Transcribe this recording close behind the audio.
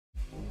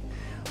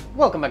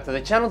Welcome back to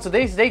the channel.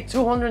 Today's day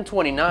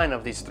 229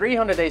 of this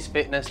 300 days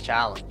fitness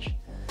challenge.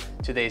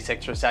 Today's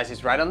exercise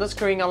is right on the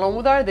screen along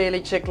with our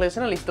daily checklist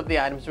and a list of the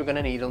items we're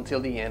gonna need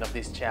until the end of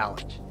this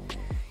challenge.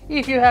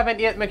 If you haven't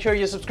yet, make sure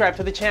you subscribe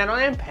to the channel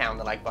and pound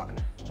the like button.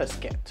 Let's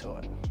get to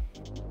it.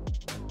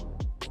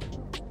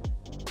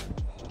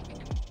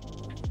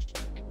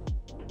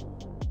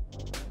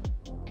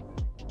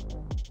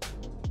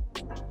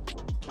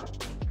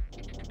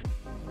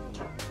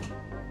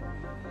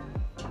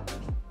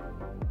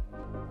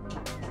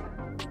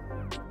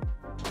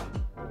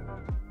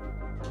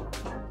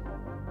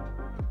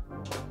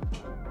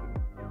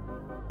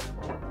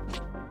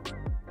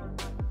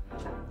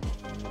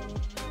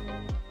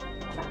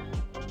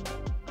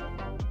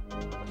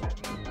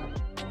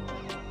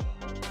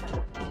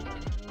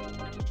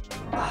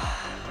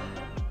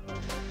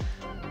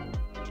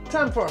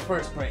 Time for our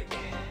first break.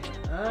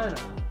 I know.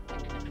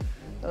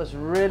 That was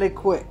really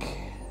quick,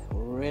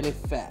 really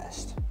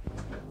fast.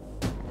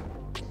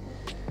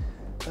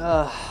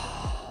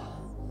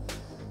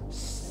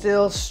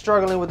 Still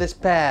struggling with these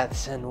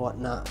paths and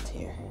whatnot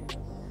here.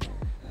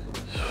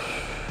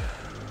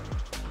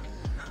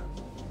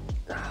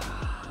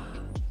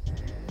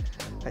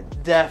 I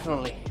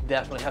definitely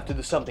have to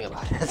do something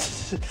about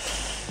it.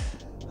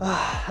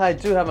 I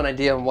do have an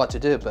idea on what to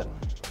do, but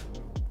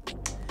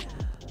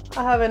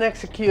I haven't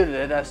executed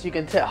it, as you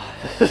can tell.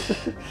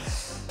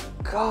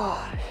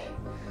 God,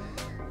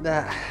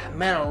 that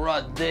metal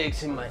rod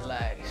digs in my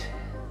legs.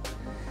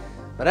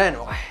 But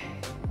anyway,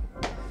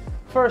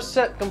 first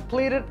set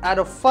completed out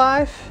of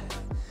 5,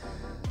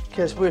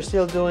 because we're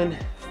still doing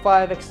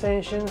 5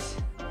 extensions,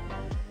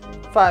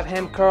 5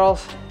 ham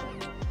curls,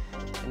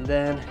 and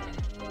then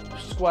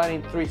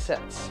squatting 3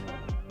 sets.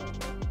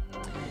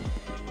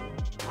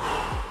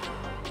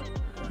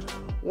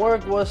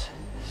 Work was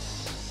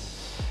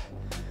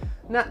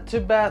not too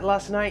bad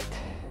last night,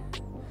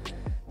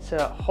 so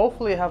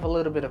hopefully I have a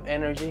little bit of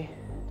energy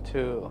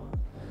to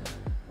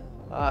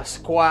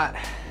squat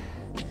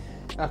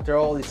after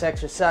all these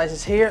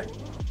exercises here.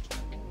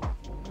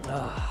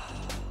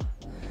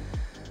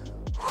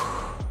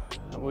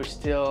 We're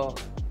still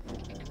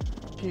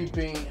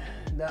keeping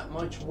that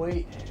much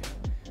weight,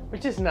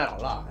 which is not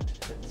a lot.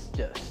 It's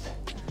just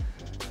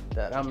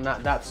that I'm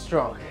not that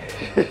strong.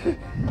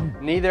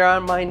 Neither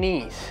are my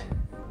knees.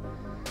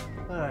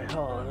 All right,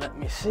 hold on, let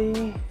me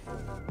see.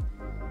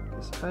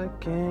 Because I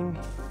can.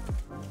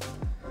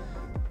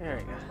 There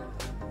we go.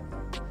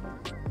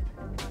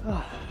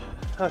 Oh,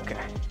 okay.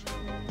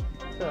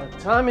 So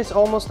time is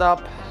almost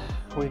up.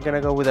 We're gonna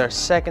go with our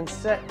second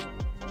set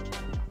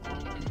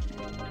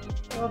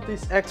of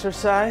this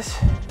exercise.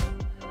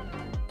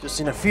 Just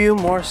in a few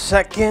more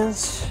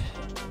seconds.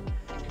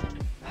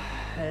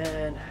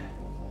 And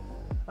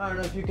I don't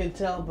know if you can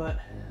tell,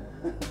 but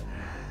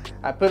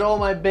I put all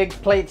my big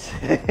plates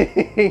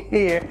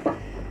here.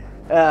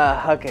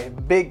 Okay,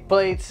 big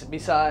plates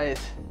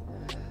besides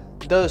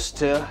those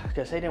two,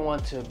 because I didn't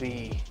want to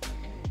be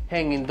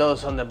hanging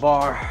those on the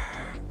bar,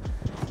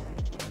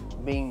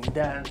 being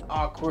that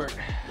awkward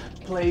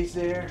place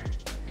there.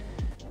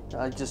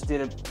 I just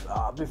did it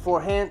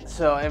beforehand,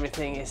 so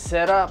everything is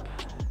set up.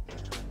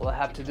 All I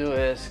have to do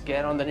is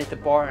get underneath the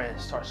bar and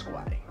start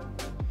squatting.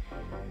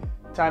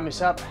 Time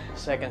is up,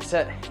 second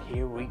set,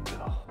 here we go.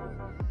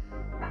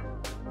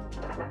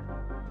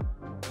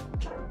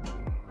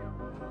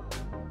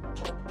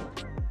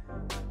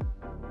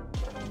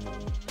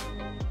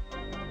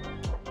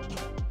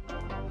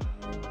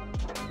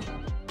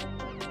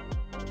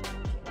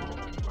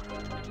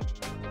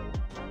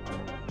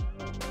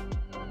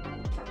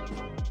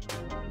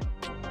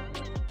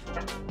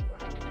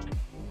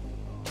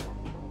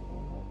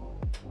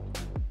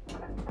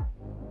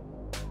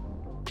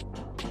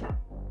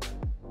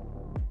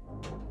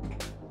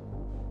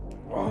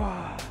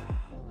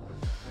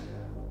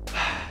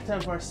 Time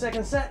for our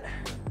second set.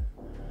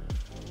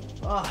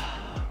 Let's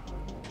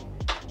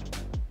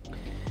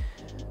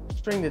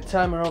bring the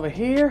timer over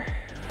here.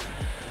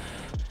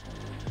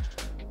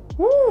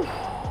 Woo!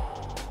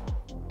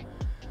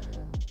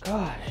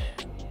 Gosh.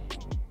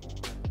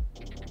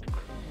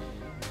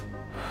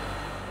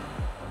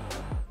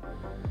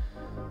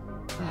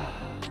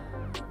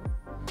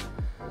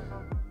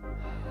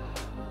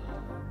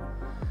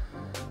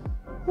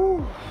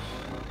 Woo.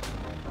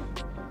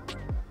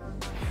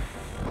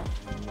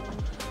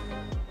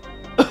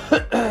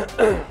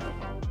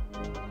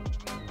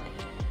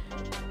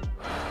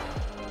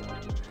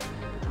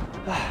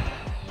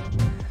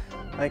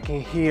 I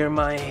can hear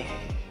my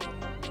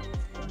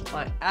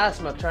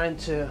asthma trying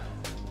to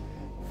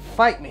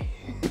fight me.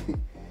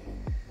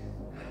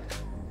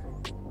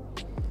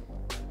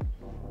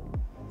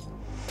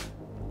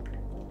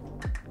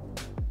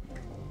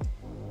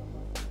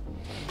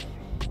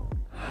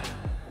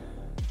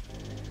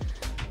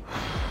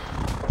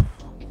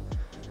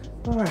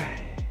 All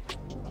right.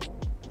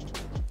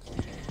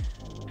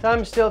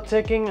 Time is still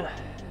ticking.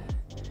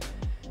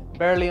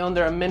 Barely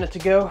under a minute to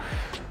go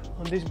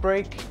on this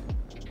break.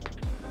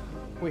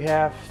 We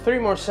have 3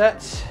 more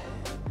sets,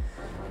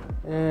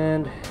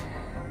 and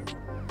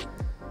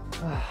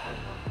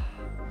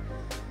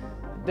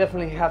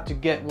Definitely have to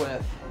get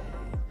with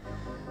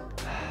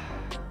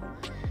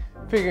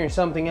figuring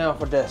something out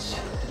for this.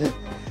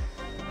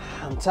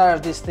 I'm tired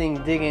of this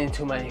thing digging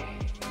into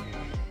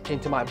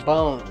my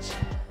bones.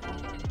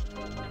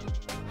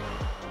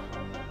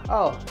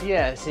 Oh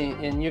yeah, see,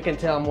 and you can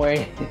tell I'm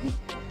wearing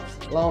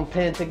long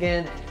pants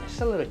again.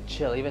 It's a little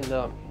chill, even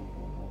though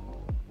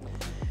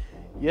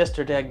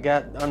yesterday I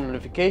got a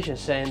notification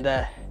saying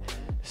that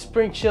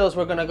spring chills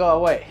were gonna go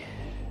away.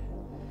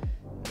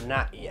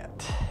 Not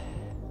yet.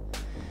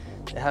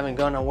 They haven't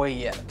gone away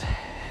yet.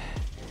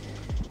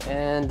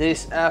 And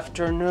this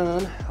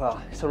afternoon,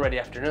 well, it's already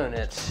afternoon,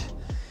 it's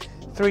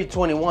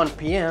 3:21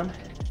 p.m.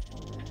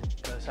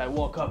 because I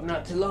woke up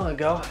not too long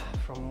ago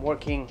from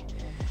working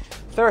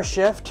third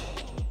shift.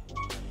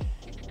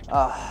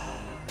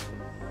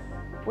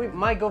 We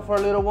might go for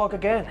a little walk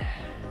again.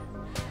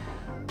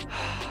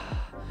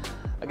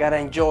 I gotta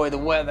enjoy the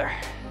weather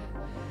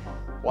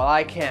while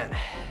I can.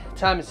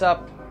 Time is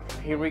up.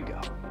 Here we go.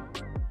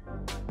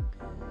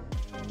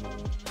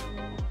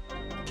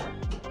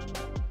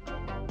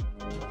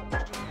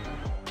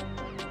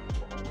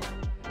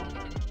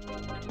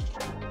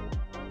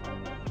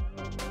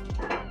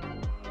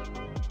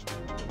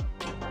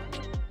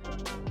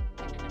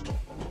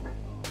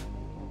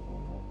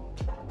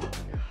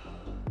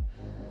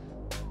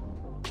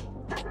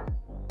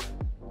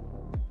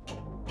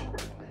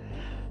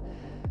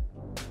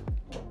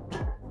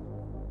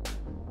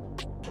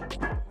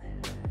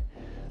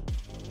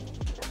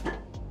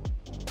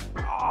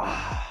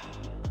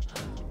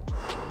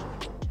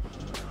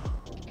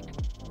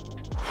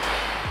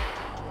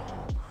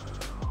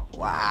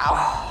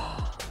 Wow.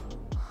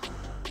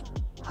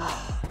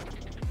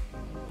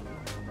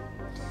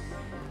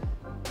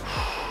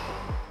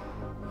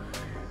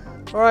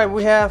 All right,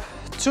 we have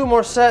 2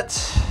 more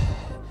sets.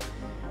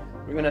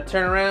 We're gonna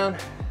turn around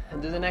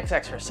and do the next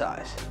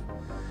exercise.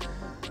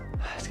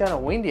 It's kind of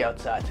windy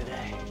outside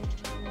today.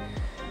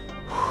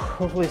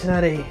 Hopefully it's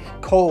not a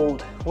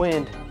cold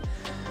wind.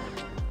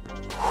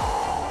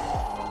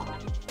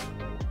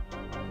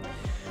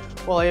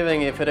 Well,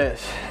 even if it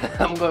is,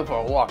 I'm going for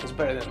a walk. It's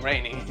better than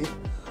raining.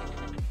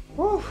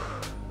 Whew.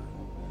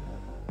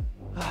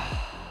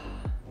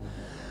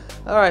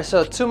 All right,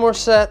 so 2 more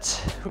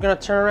sets. We're gonna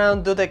turn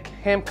around, do the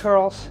ham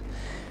curls,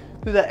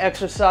 do the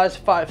exercise,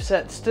 5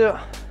 sets too.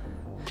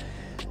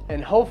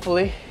 And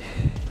hopefully,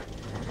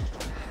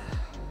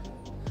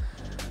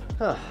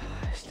 I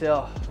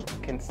still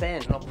can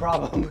stand, no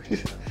problem.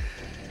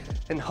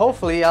 And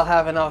hopefully I'll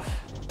have enough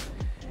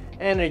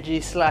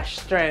energy /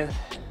 strength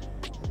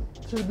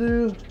to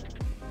do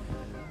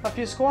a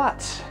few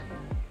squats.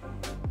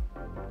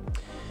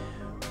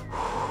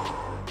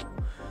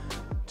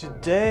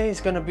 Today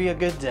is gonna be a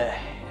good day.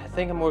 I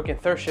think I'm working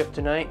third shift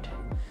tonight.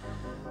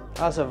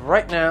 As of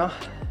right now,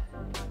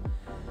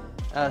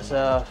 as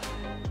of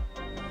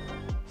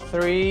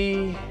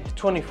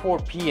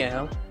 3:24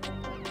 p.m.,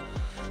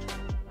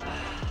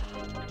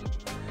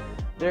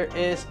 there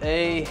is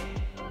a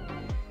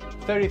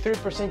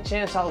 33%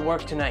 chance I'll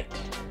work tonight.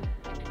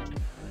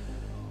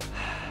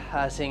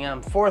 I think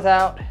I'm 4th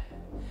out.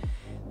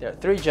 There are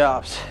 3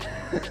 jobs.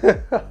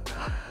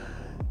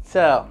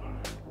 So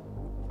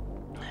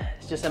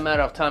it's just a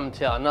matter of time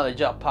until another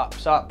job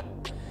pops up,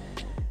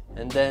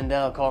 and then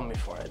they'll call me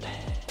for it.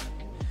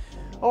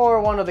 Or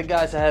one of the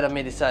guys ahead of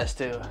me decides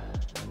to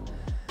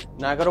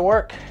not go to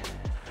work,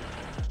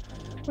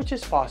 which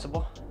is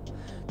possible.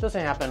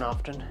 Doesn't happen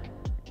often,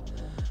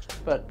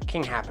 but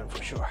can happen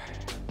for sure.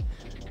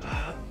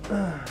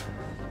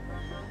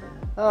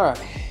 All right.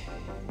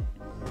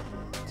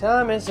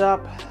 Time is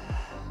up,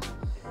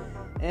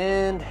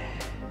 and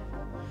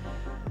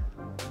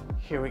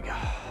here we go.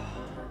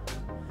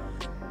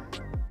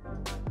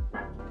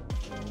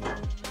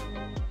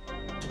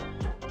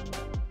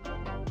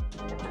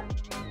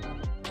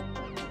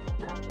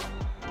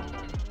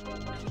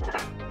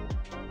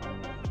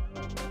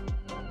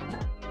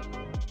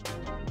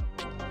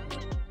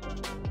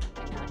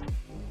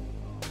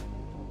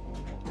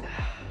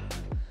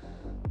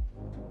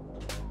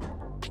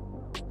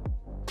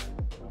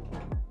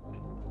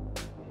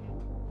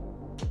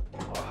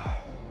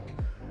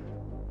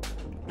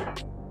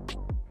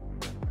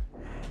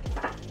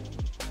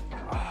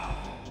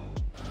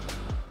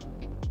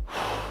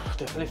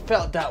 Definitely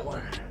felt that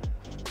one.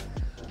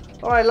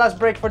 All right, last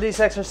break for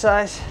this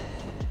exercise.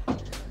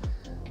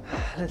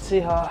 Let's see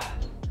how.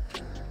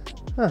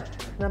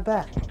 Not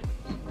bad.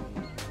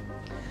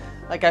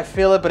 Like I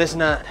feel it, but it's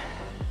not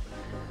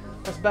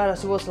as bad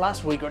as it was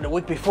last week or the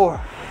week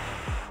before.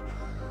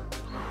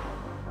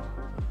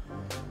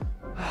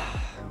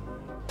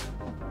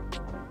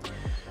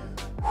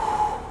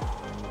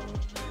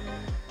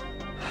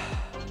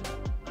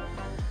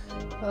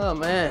 Oh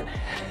man.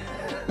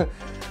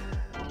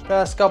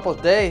 Past couple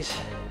of days,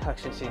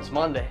 actually since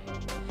Monday,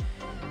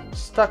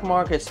 stock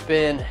market's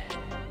been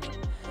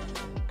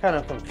kind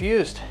of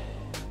confused.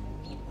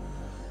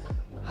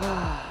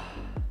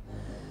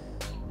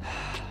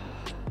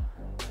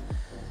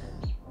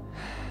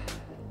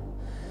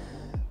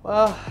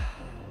 Well,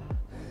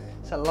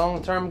 It's a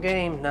long-term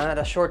game, not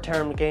a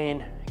short-term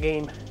game.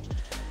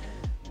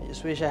 I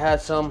just wish I had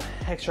some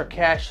extra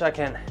cash so I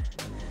can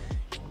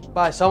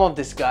buy some of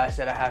these guys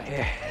that I have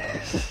here.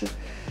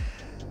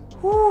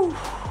 Whew.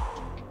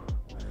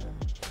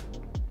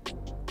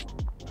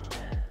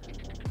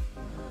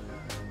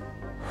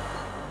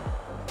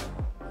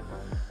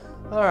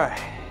 All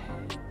right,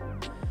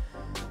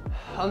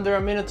 under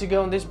a minute to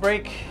go on this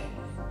break.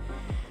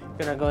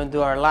 We're gonna go and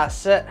do our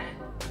last set.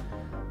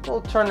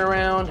 We'll turn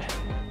around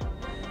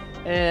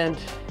and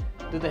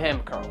do the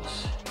ham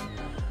curls.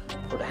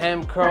 For the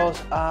ham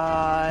curls,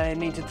 I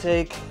need to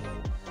take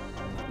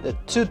the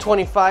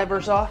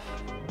 225ers off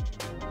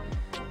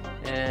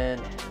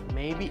and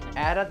maybe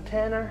add a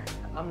 10er.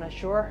 I'm not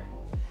sure.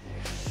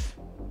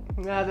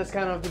 Yeah, that's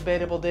kind of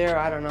debatable there.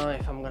 I don't know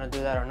if I'm gonna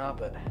do that or not,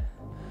 but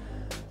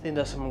I think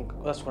that's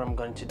what I'm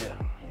going to do.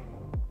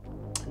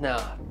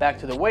 Now, back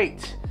to the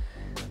weight.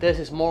 This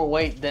is more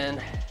weight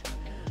than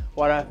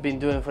what I've been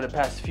doing for the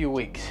past few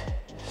weeks.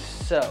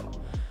 So,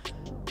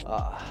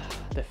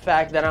 the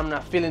fact that I'm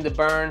not feeling the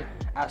burn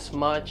as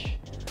much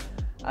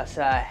as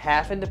I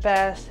have in the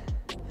past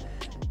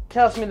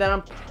tells me that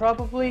I'm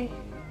probably,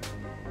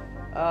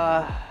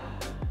 I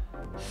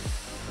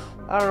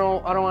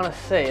don't want to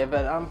say it,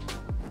 but I'm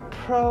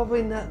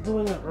probably not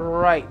doing it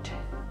right.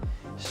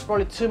 It's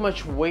probably too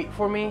much weight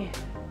for me.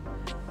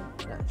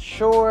 Not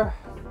sure,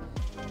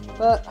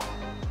 but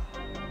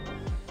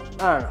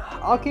I don't know.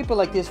 I'll keep it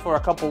like this for a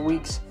couple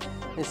weeks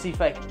and see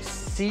if I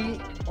see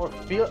or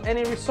feel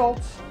any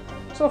results.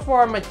 So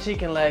far, my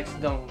chicken legs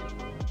don't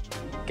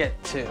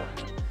get to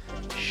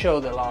show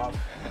the love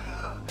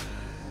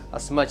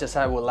as much as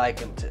I would like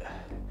them to.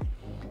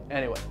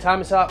 Anyway, time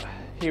is up.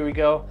 Here we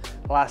go.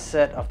 Last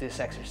set of this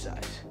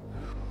exercise.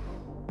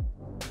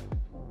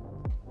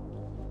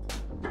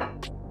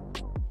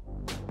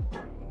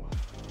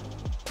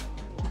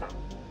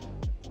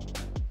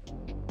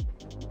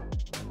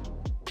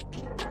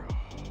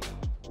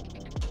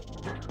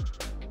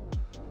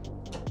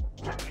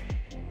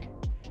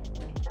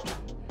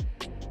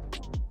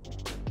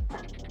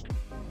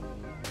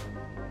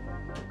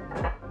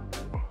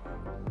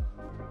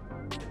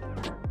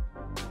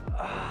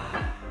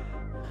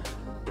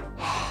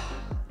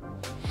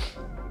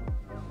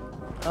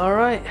 All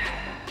right,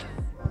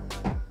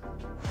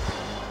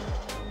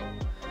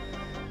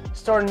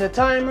 starting the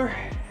timer.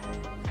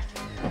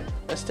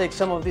 Let's take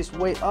some of this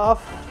weight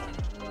off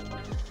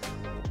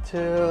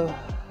to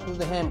do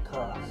the ham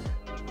curls.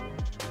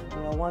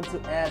 And I want to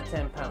add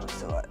 10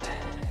 pounds to it.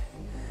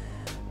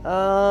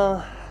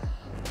 I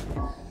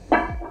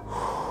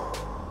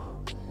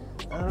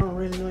don't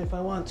really know if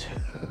I want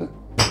to.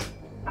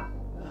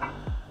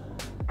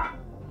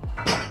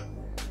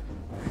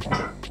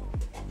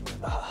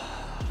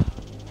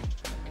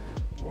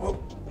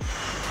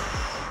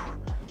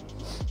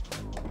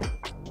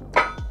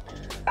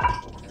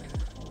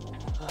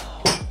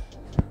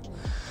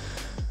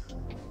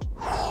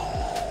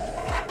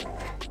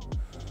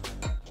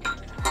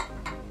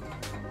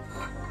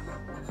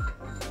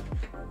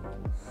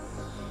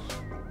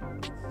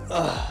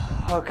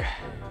 Okay,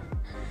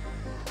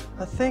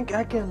 I think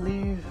I can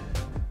leave.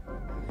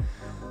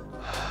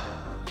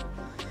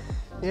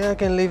 Yeah, I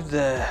can leave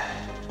the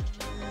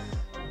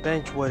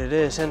bench what it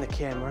is and the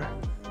camera,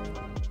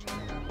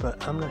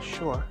 but I'm not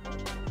sure.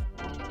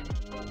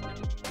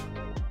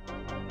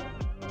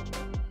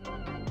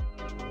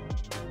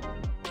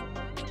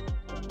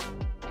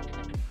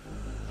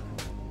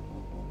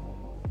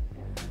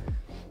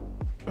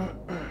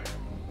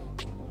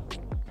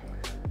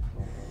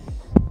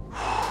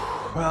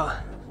 Well,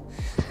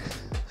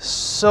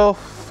 so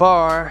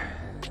far,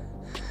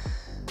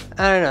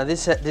 I don't know,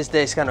 this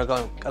day is kind of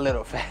going a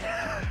little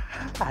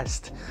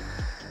fast.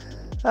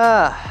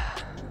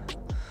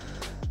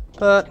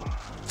 But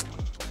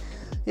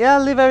yeah,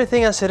 I'll leave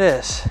everything as it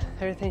is.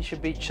 Everything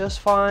should be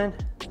just fine.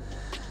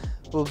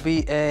 Will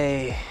be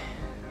a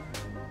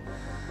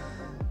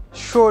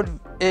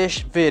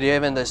short-ish video,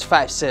 even though there's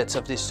 5 sets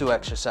of these 2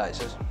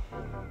 exercises.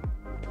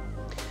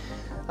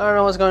 I don't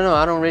know what's going on.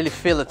 I don't really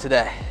feel it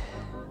today.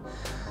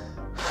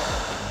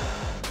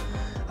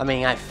 I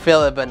mean, I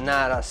feel it, but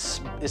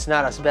it's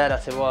not as bad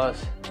as it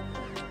was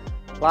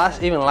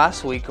even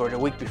last week or the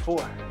week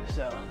before.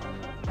 So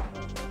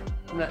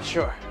I'm not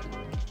sure.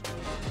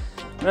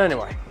 But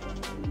anyway,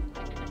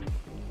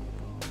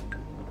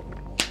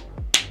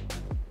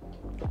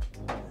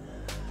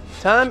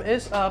 time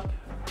is up,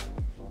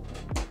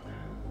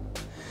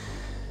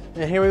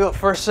 and here we go.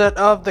 First set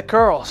of the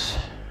curls.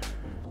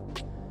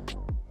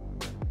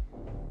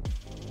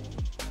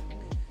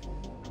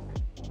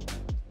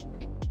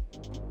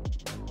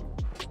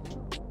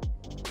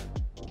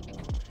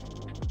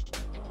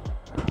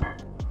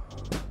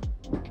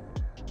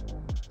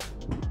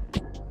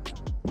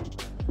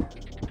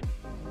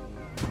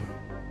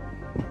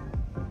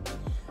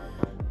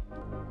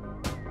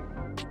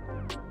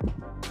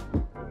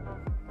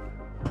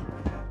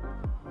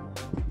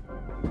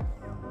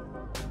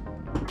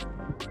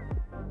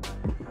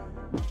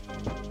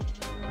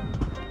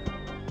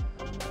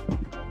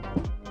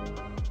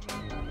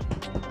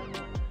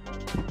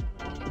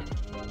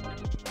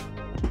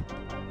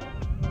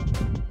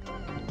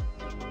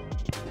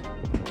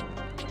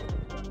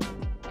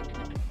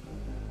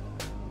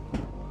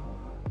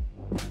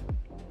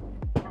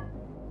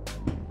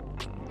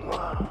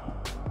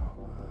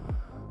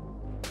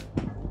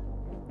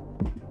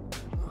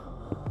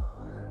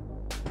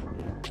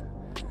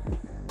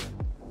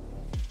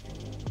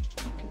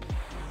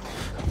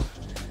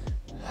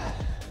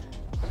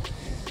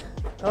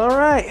 All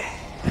right,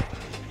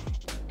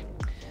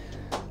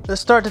 let's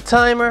start the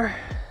timer,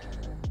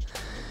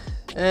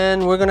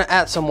 and we're gonna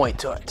add some weight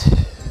to it.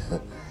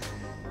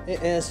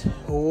 It is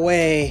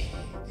way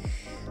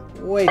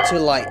too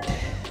light.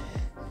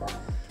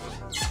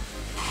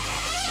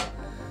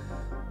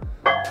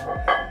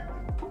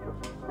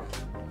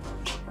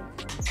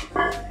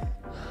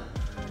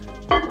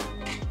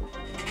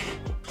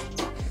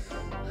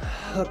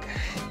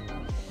 Okay,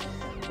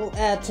 we'll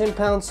add 10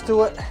 pounds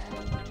to it.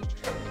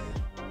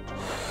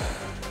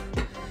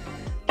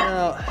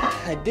 Now,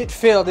 I did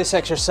feel this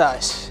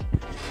exercise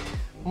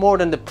more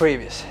than the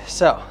previous,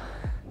 so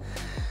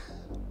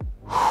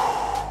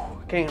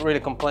can't really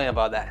complain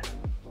about that.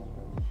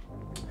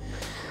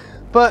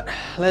 But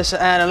let's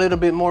add a little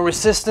bit more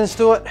resistance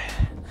to it.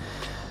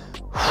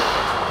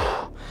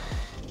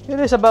 It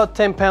is about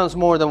 10 pounds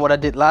more than what I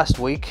did last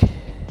week,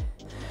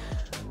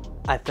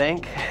 I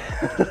think.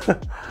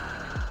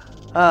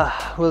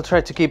 We'll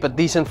try to keep a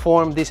decent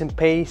form, decent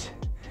pace,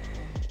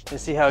 and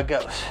see how it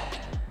goes.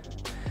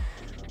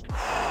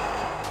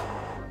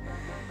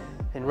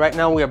 And right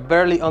now we are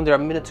barely under a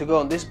minute to go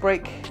on this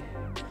break.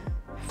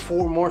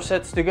 4 more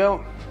sets to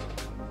go.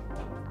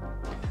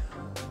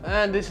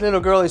 And this little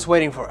girl is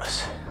waiting for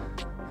us.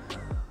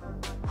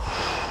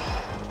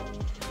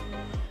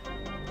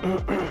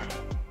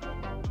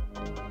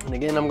 And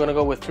again, I'm gonna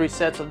go with 3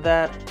 sets of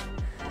that.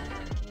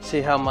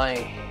 See how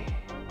my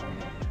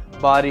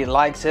body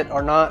likes it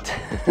or not.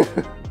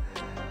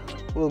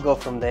 We'll go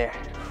from there.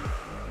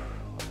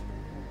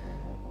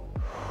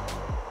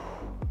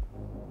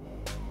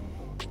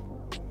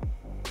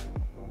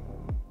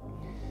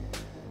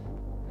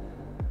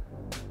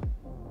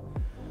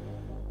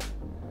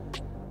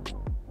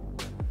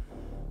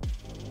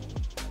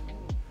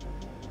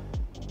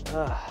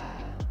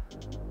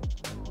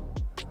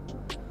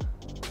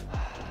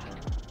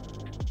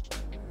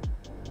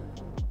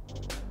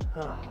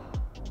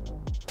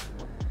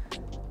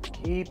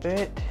 Keep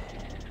it.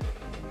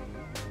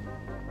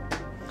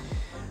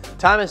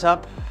 Time is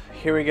up.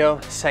 Here we go,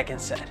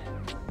 second set.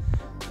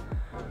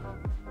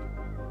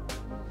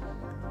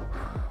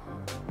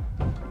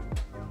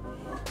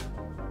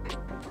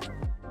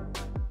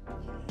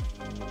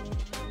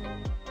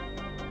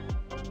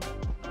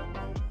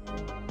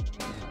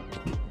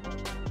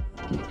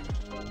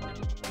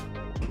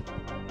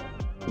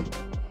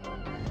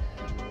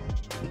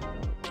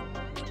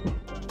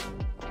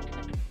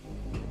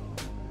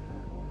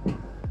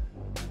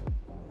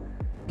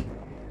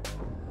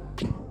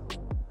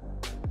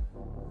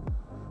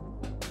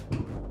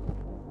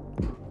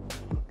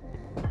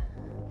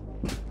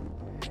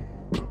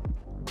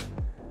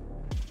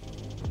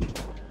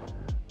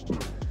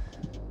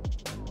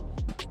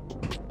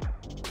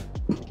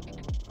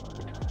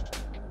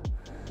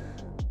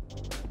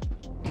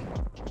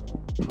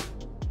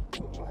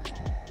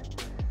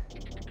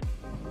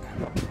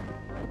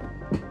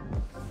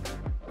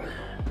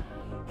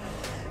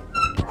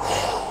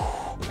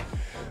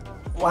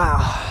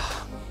 Wow.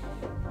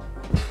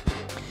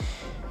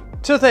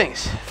 2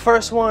 things.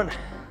 First one,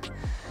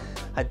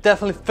 I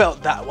definitely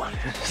felt that one.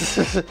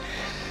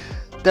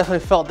 Definitely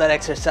felt that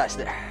exercise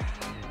there.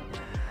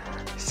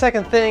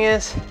 Second thing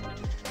is,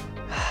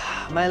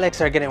 my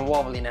legs are getting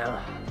wobbly now.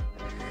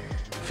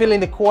 Feeling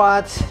the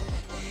quads,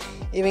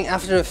 even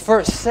after the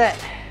first set.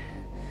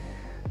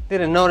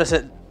 Didn't notice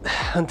it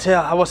until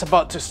I was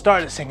about to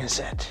start the second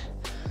set.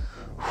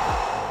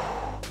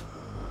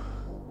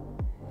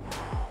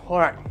 All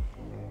right.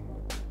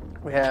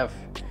 We have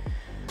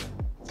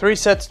 3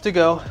 sets to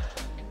go.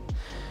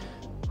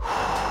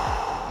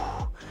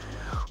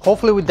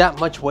 Hopefully with that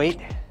much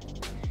weight.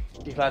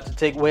 If I have to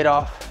take weight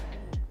off,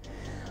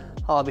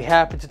 I'll be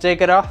happy to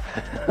take it off.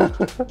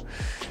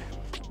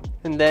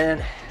 And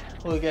then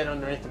we'll get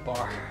underneath the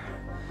bar.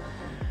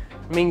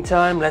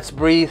 Meantime, let's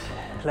breathe.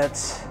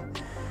 Let's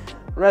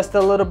rest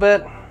a little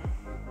bit.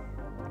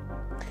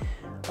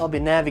 I'll be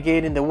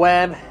navigating the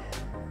web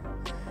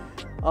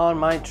on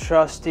my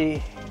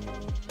trusty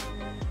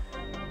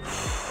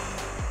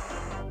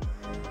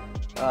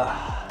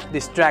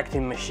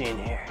distracting machine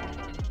here.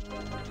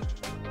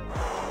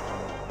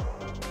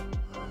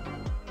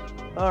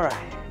 All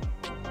right.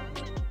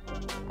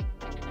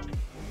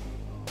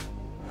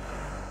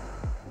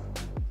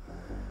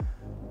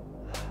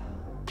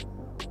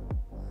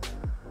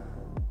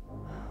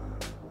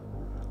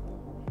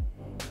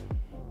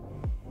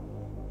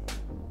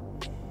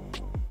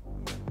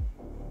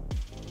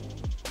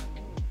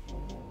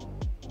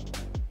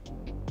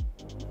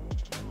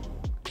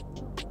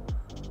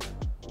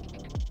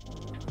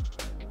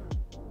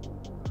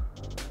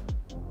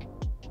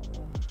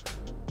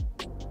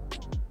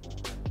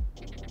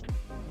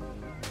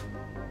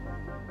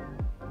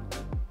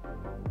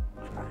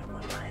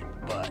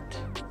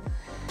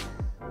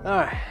 All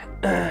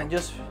right,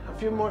 just a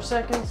few more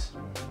seconds.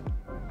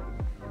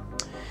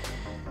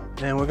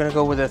 Then we're gonna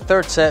go with the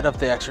 3rd set of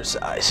the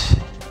exercise.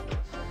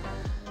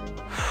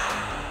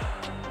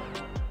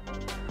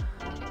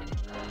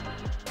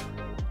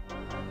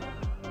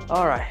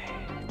 All right,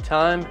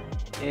 time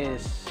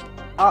is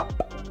up.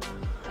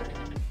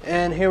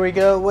 And here we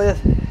go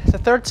with the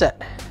third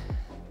set.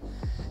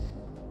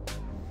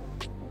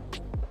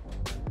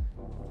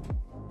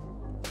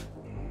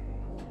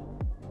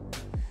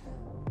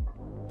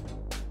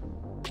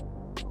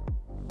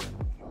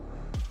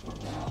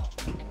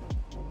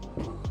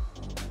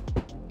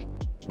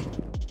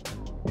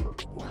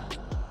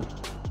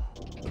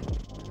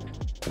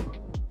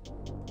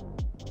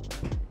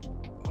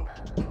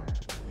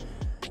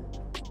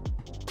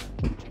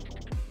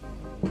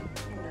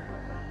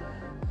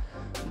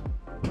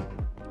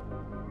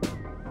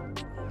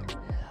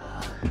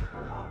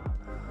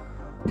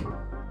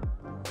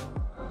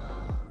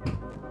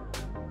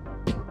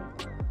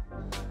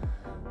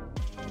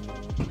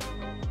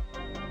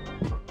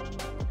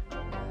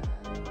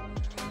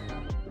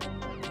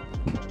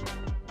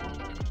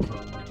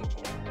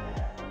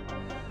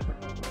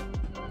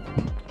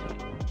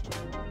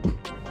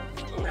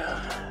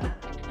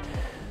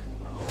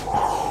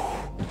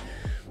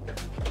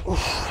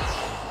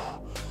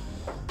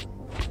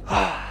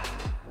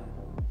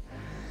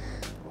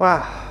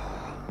 Wow.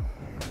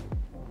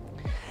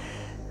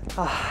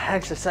 Oh,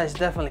 exercise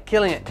definitely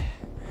killing it.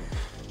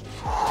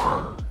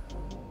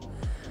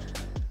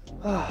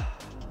 Oh.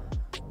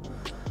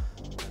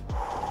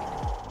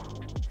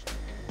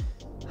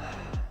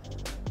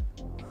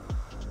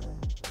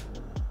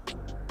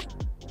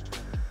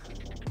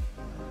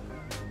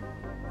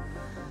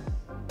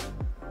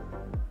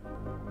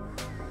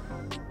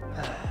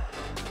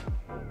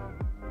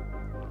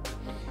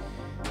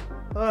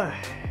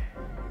 Alright.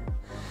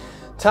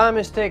 Time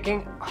is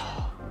ticking.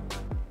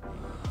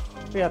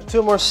 We have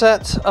 2 more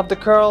sets of the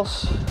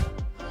curls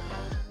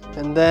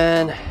and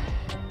then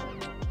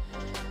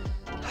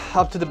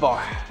up to the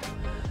bar.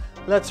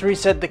 Let's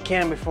reset the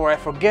cam before I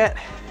forget,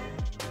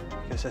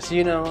 because as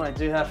you know, I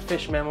do have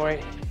fish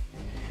memory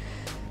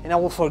and I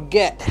will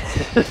forget.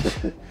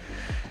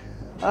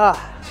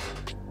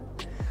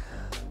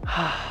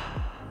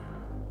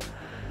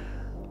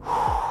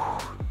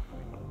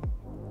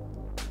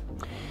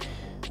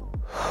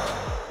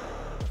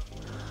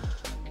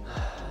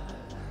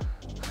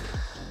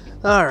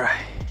 All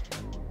right.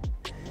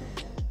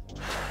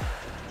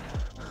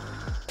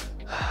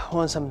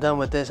 Once I'm done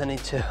with this, I need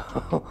to,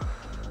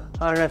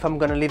 I don't know if I'm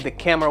gonna leave the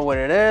camera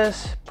where it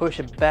is, push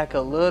it back a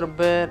little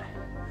bit,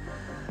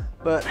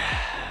 but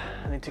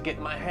I need to get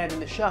my head in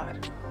the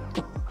shot.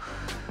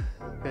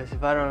 Because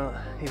if I don't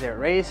either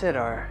raise it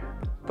or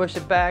push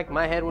it back,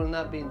 my head will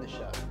not be in the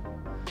shot.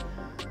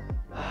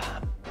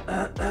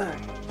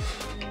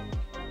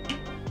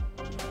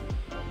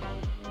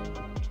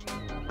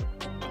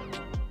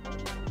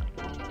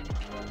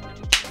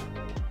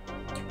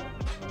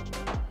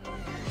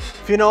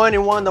 If you know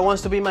anyone that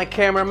wants to be my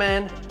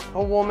cameraman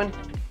or woman,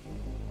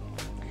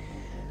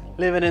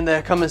 leave it in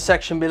the comment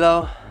section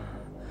below.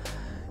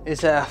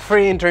 It's a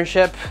free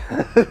internship.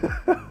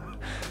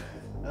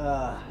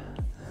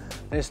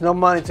 There's no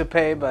money to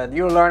pay, but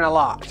you'll learn a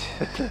lot.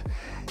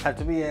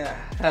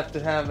 have to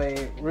have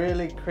a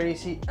really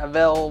crazy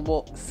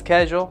available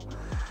schedule,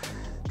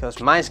 because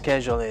my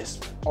schedule is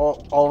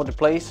all over the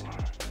place.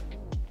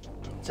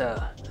 So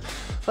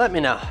let me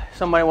know if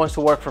somebody wants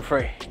to work for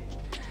free.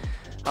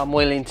 I'm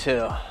willing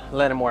to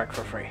let them work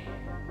for free.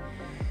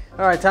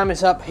 All right, time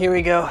is up. Here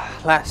we go.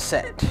 Last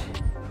set.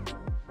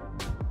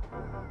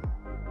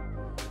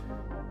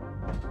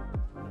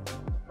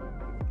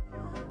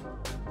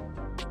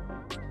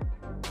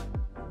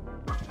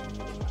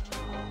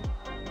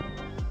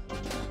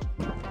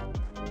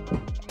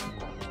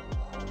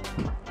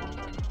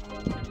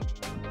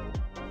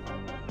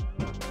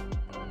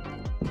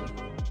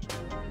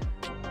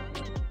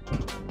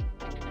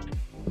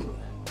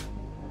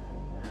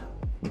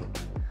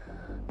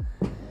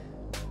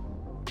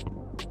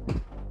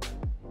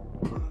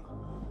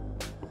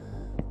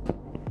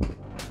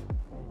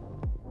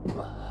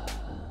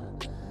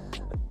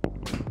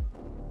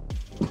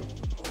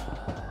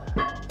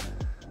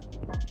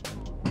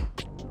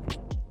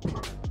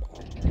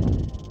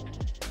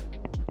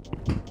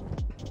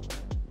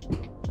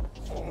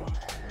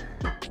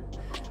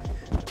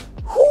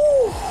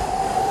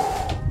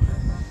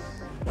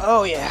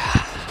 Oh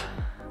yeah,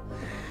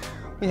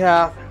 we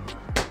have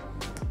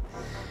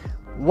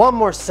one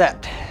more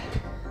set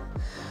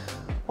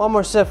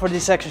for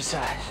this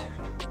exercise,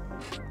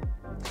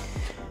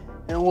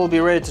 and we'll be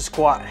ready to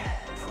squat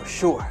for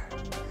sure.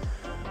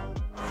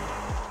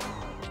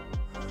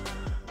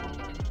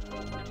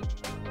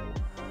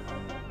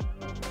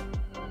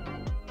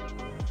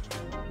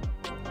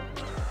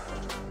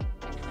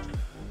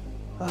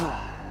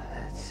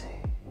 Let's see.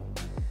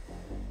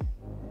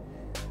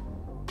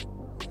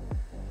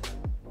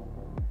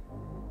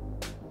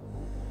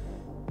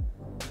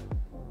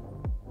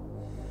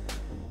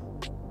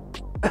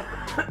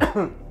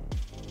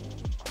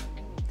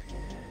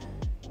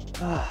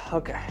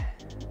 Okay.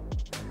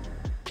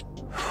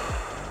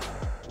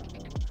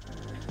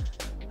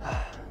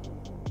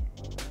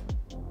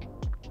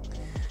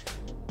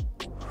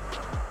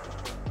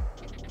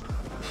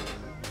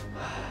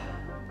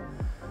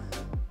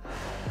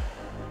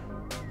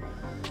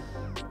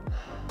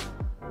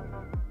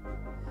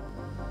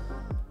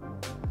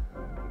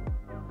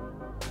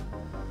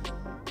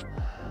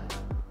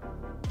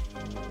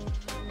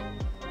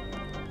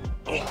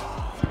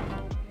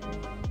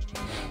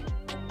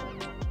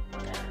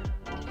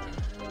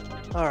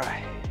 All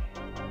right,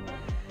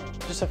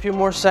 just a few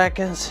more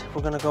seconds.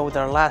 We're gonna go with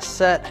our last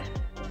set.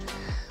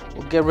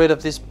 We'll get rid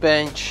of this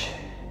bench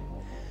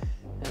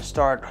and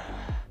start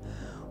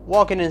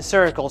walking in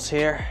circles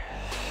here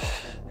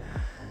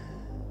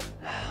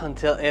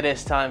until it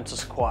is time to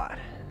squat.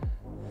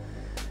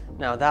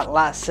 Now that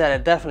last set, I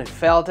definitely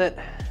felt it.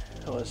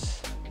 It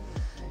was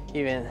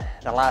even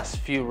the last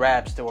few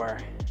reps that were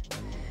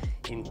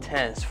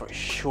intense for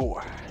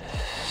sure.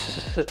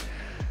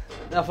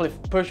 Definitely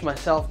pushed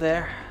myself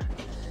there.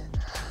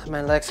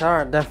 My legs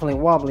are definitely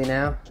wobbly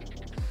now.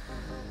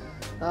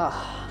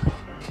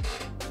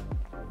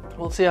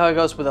 We'll see how it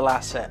goes with the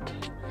last set.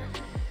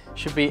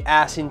 Should be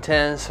as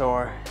intense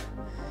or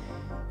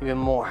even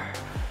more.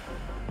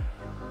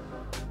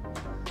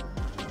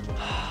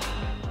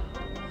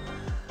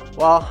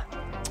 Well,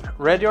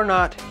 ready or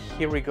not,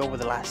 here we go with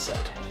the last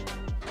set.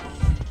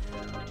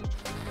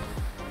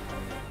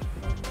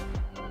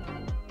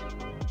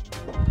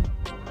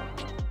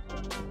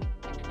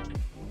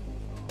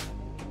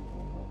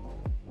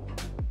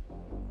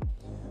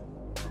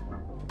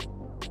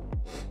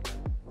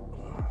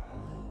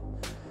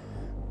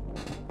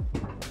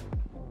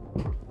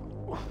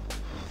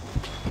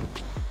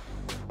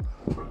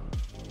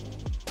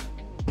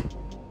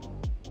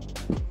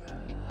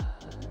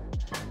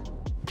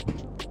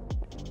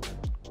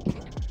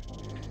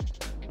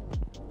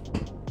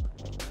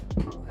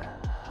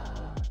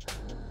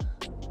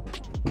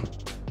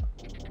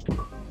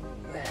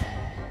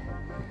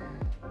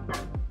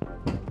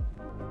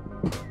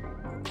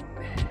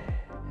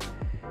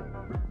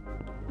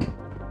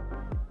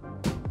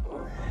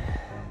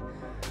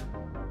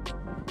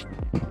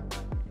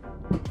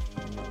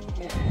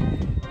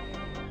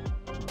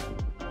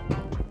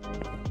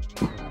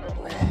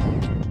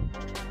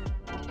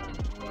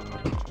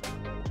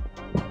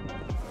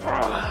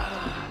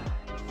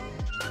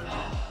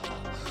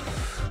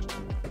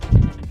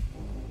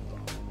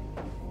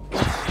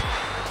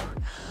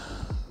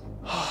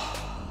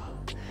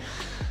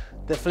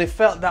 Definitely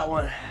felt that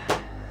one.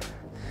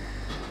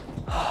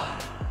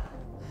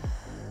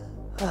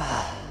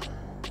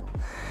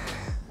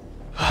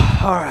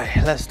 All right,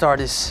 let's start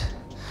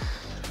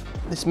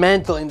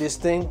dismantling this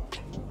thing.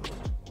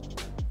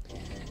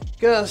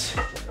 Because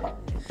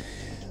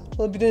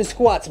we'll be doing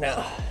squats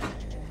now.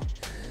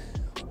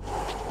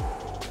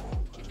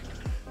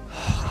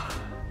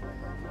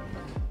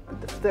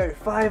 Put the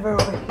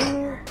 35er over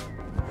here.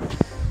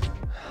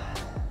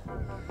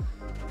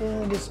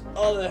 And this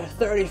other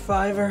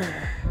 35er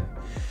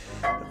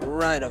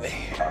right over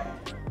here.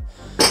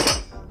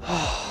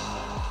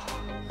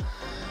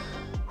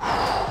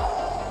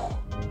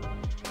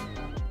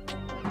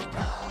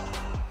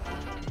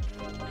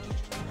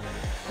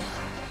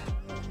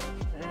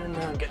 And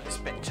now get this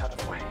bench out of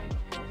the way.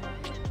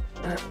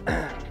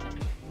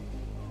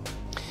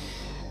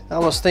 I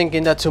was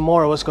thinking that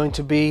tomorrow was going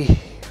to be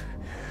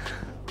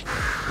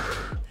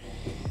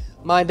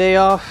my day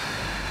off,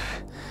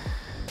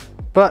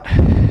 but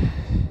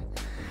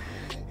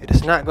it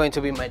is not going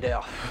to be my day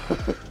off.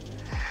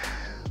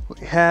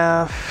 We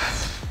have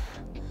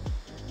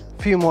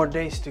a few more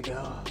days to go,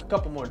 a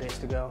couple more days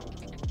to go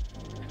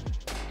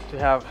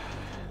to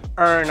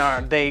earn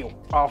our day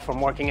off from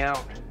working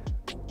out.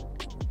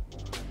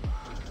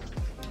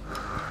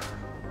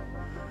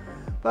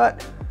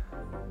 But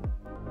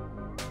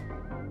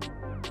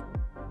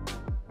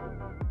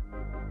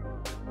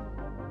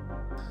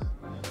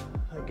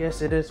I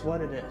guess it is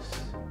what it is.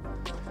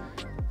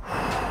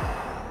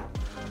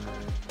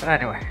 But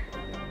anyway.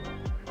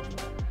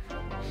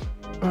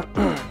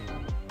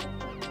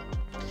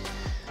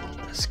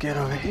 Let's get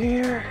over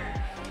here.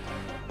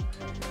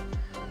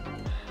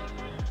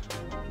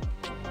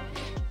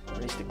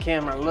 Raise the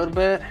camera a little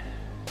bit.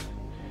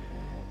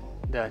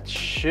 That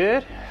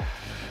should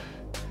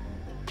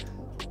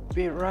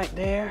be right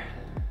there.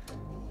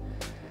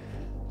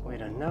 We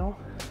don't know.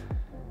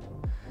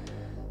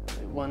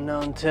 We won't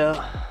know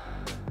until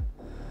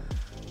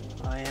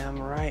I am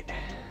right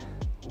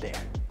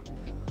there.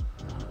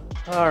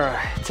 All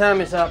right,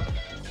 time is up.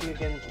 So you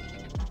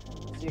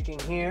can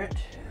hear it.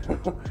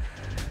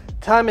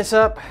 Time is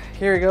up.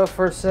 Here we go.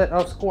 First set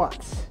of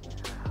squats.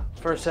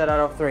 First set out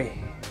of 3.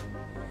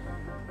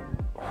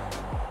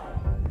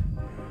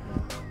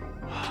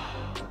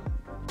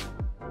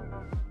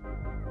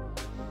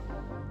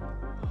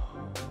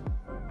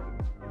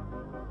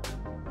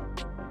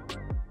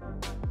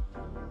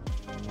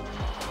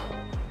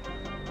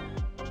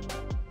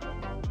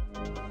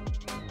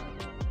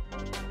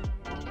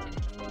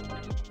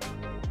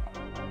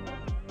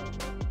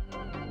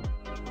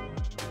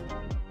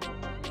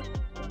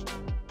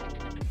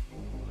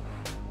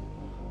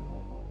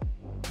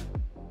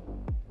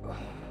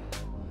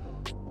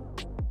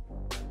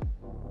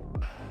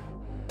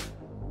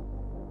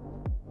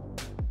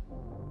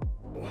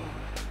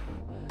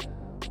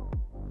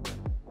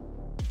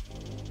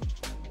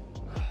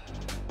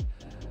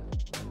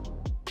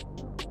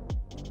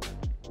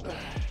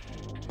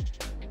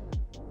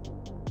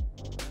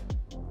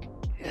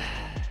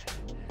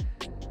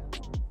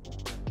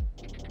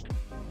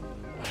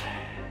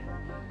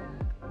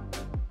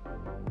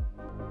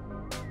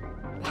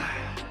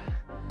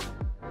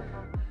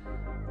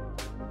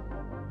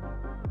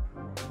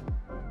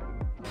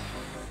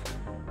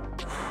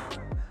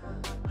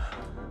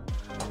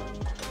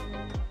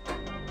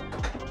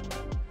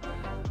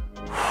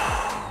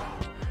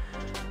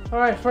 All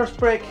right, first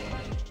break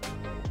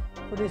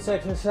for this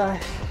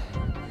exercise.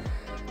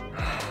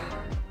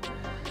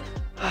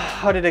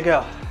 How did it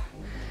go?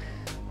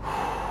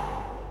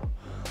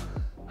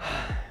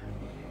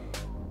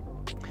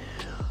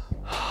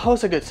 That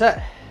was a good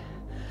set.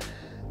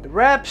 The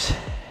reps,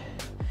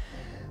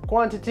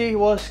 quantity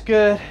was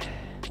good.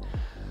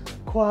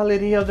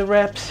 Quality of the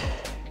reps,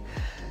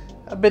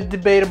 a bit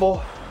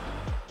debatable.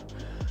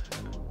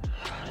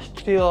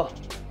 Still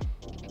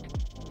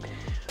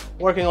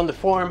working on the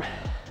form.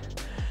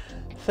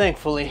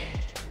 Thankfully,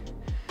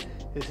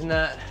 it's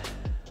not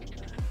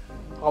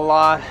a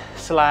lot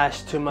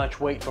 / too much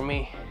weight for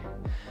me.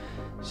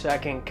 So I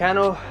can kind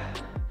of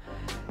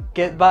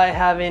get by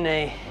having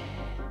a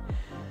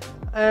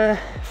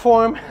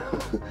form.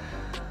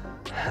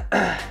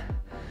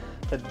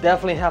 But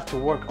definitely have to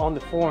work on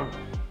the form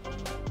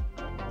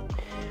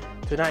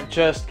to not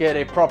just get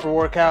a proper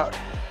workout,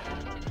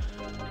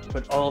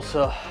 but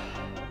also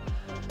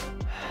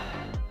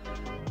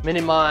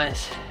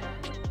minimize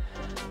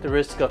the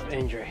risk of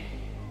injury.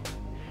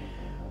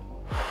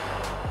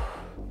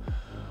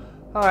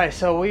 All right,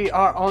 so we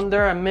are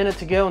under a minute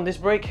to go on this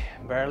break,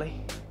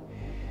 barely.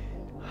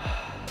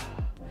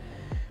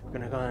 We're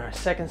gonna go on our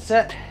second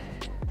set.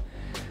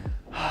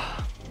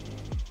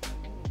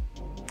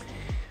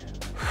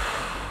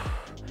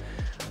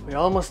 We're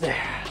almost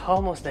there,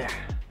 almost there.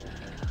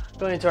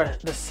 Going into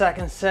the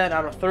second set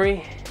out of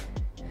 3.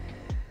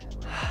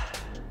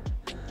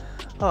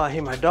 Oh, I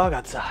hear my dog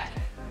outside.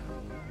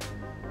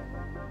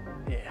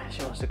 Yeah,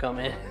 she wants to come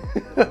in.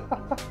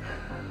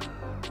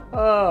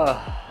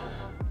 Oh.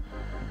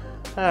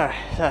 All right,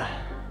 so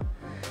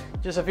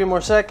just a few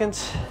more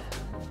seconds.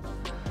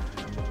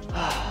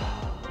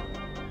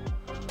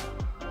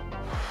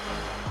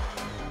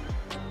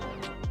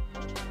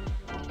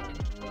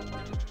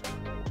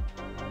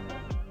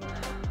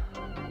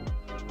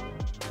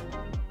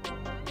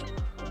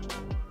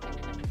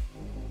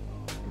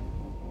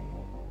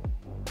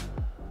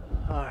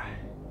 All right.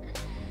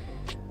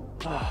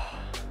 Oh.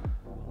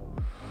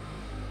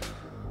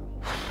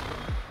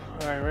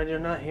 All right, ready or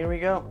not, here we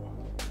go.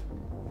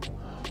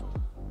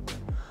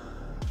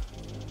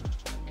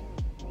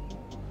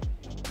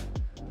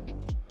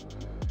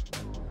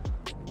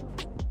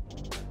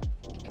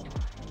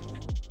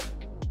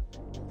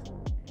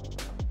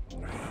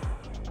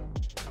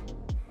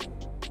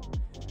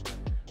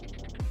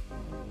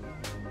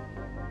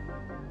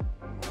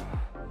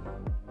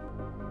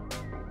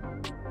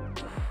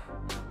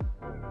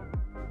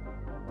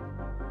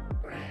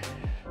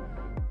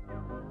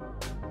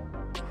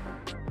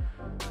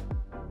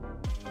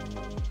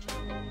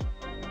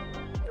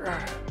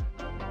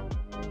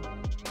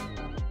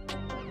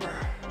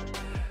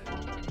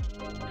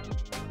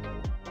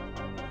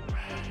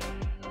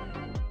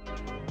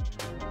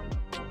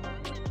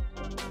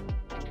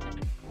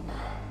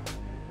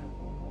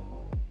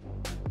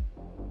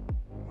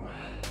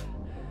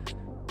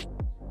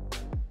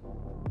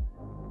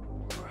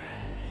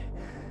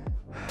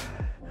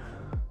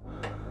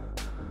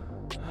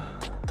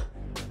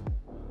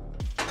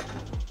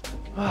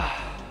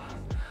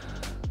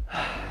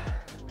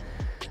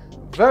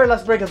 Very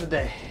last break of the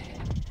day.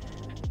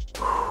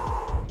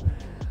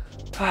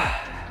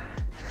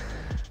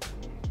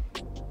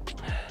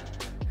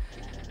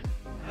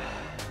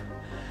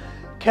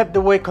 Kept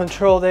the weight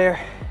control there.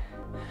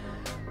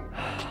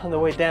 On the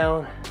way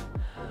down,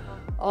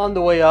 on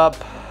the way up.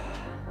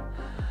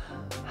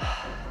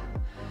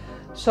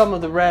 Some of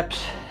the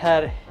reps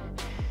had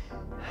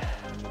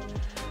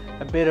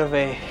a bit of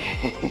a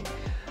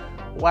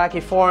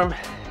wacky form,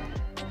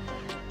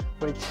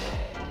 which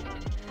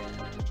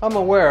I'm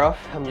aware of.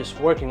 I'm just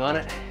working on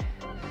it.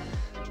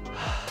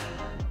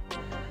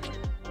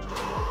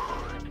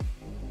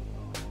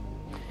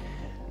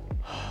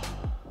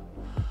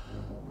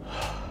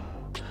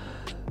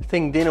 I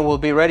think dinner will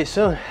be ready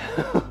soon.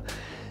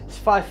 It's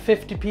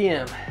 5:50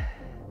 p.m.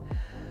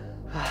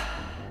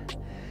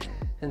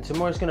 And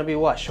tomorrow's gonna be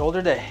what?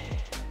 Shoulder day.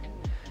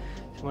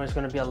 Tomorrow's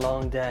gonna be a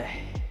long day.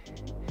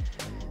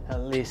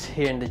 At least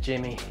here in the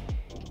Jimmy.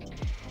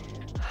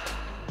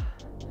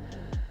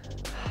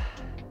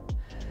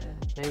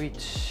 Maybe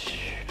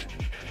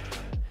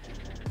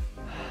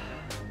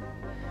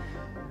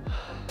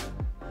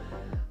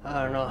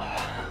I don't know.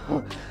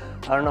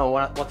 I don't know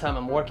what time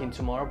I'm working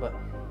tomorrow, but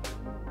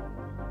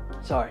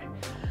sorry.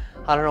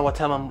 I don't know what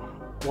time I'm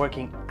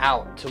working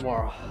out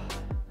tomorrow.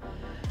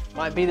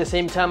 Might be the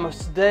same time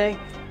as today.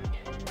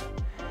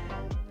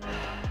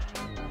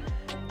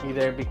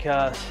 Either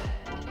because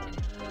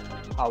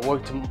I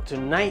work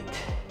tonight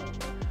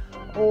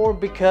or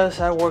because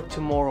I work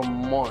tomorrow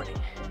morning.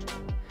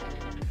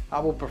 I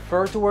would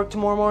prefer to work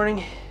tomorrow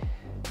morning,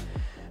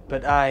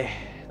 but I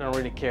don't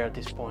really care at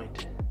this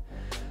point.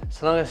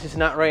 As long as it's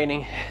not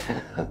raining,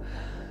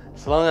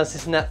 as long as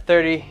it's not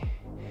 30,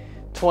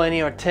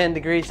 20 or 10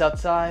 degrees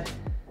outside,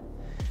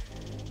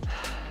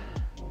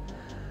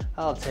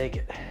 I'll take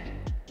it.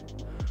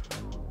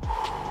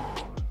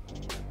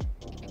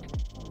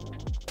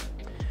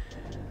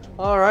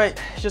 All right,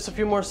 just a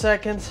few more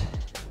seconds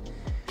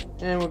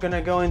And we're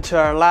gonna go into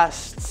our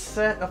last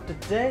set of the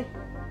day.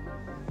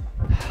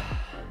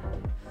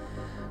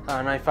 I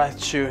don't know if I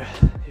should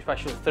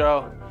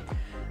throw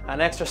an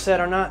extra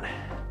set or not.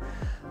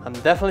 I'm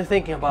definitely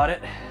thinking about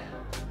it,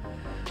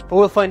 but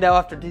we'll find out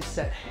after this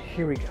set.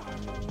 Here we go.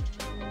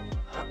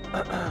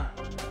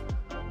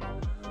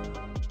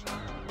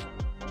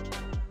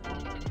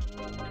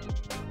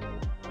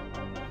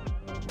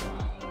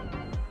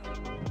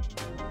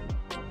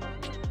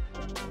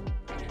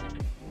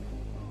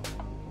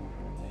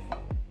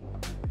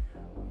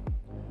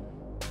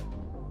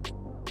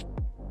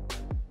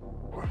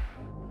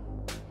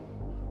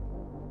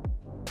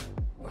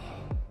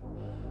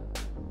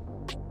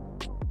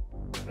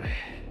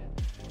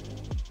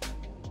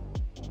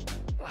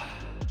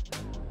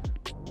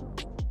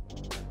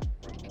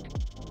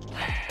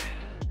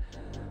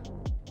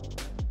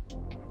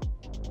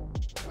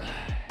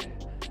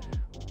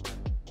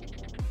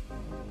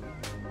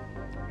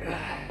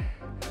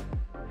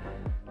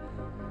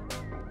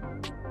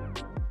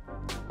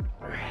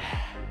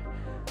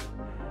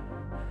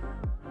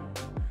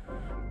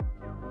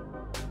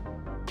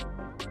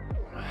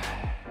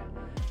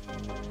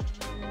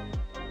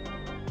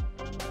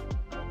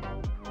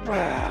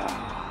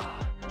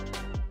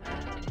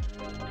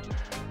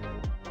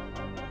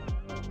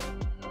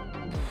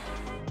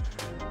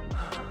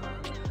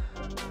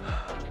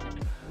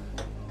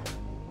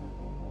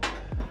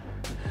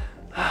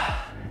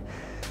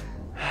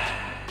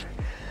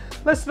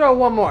 Let's throw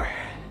one more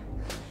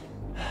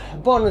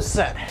bonus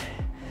set,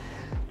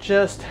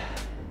 just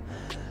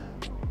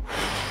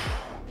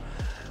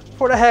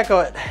for the heck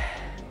of it,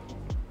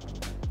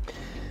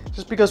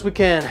 just because we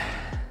can.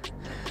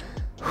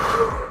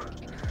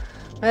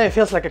 Man, it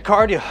feels like a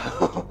cardio.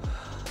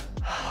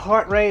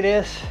 Heart rate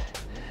is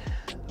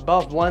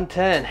above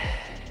 110,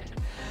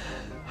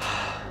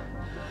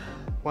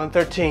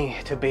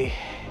 113 to be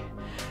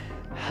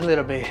a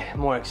little bit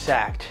more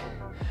exact.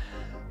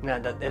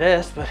 Not that it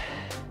is, but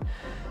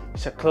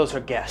it's a closer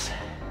guess.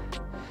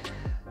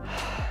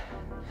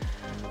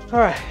 All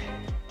right,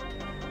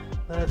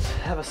 let's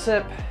have a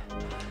sip.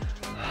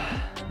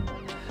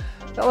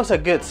 That was a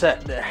good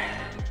set there.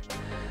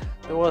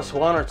 There was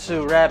 1 or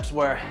 2 reps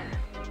where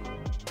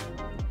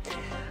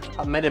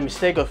I made a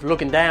mistake of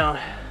looking down,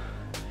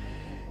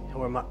 and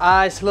where my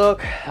eyes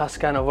look, that's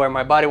kind of where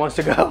my body wants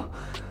to go.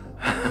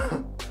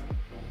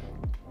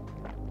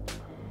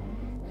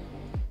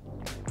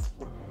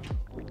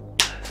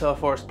 So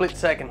for a split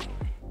second,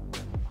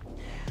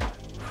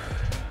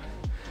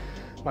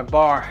 my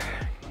bar,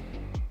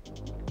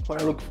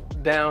 when I look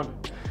down,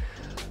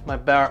 my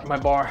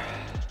bar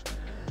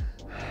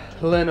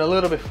lean a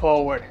little bit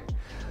forward,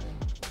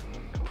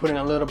 putting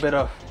a little bit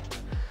of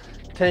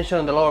tension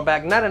on the lower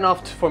back. Not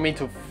enough for me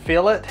to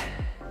feel it,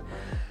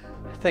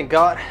 thank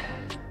God,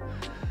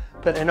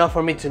 but enough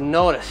for me to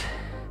notice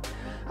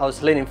I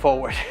was leaning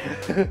forward.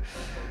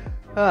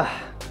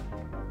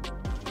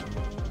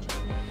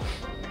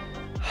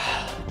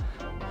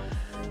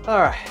 All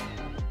right,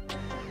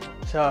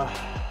 so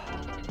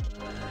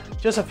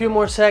just a few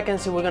more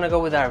seconds and we're gonna go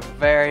with our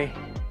very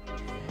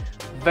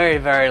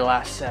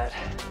last set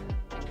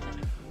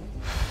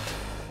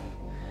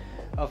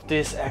of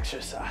this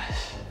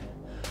exercise.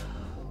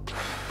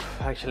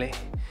 Actually,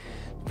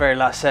 very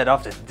last set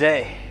of the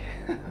day.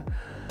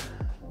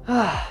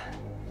 All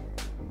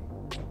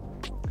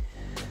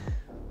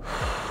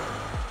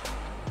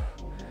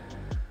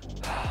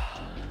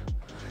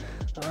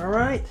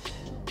right,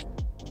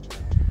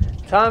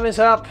 time is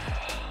up.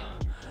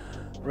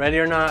 Ready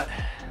or not,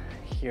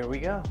 here we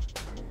go.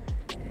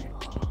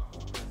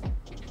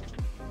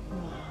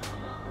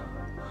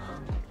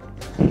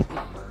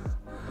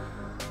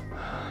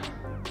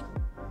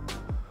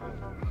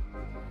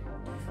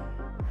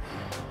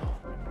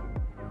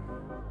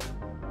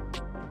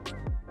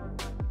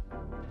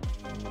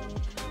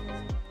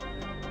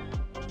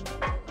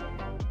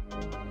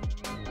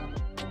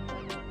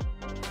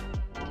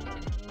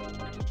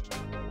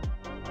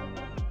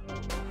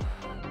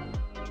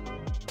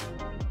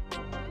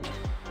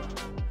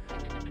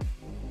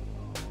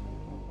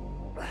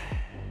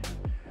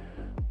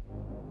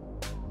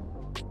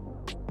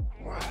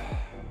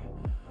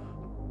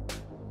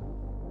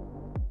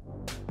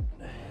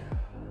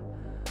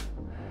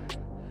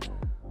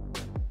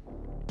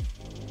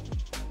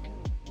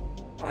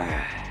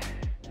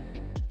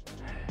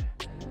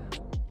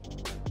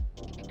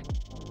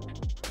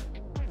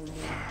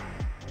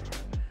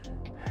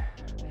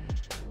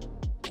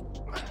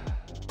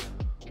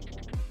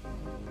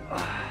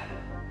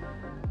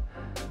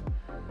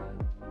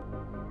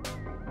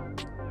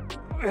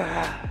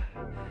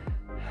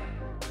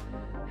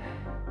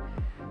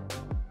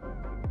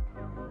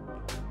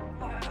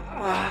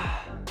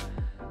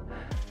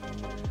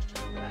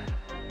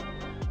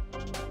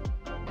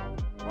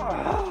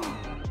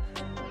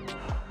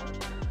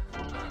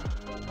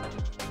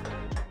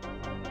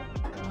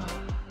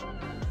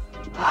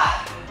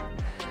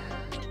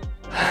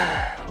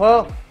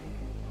 Well,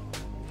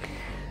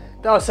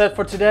 that was it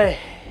for today.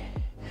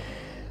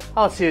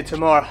 I'll see you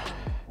tomorrow.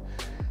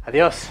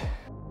 Adios.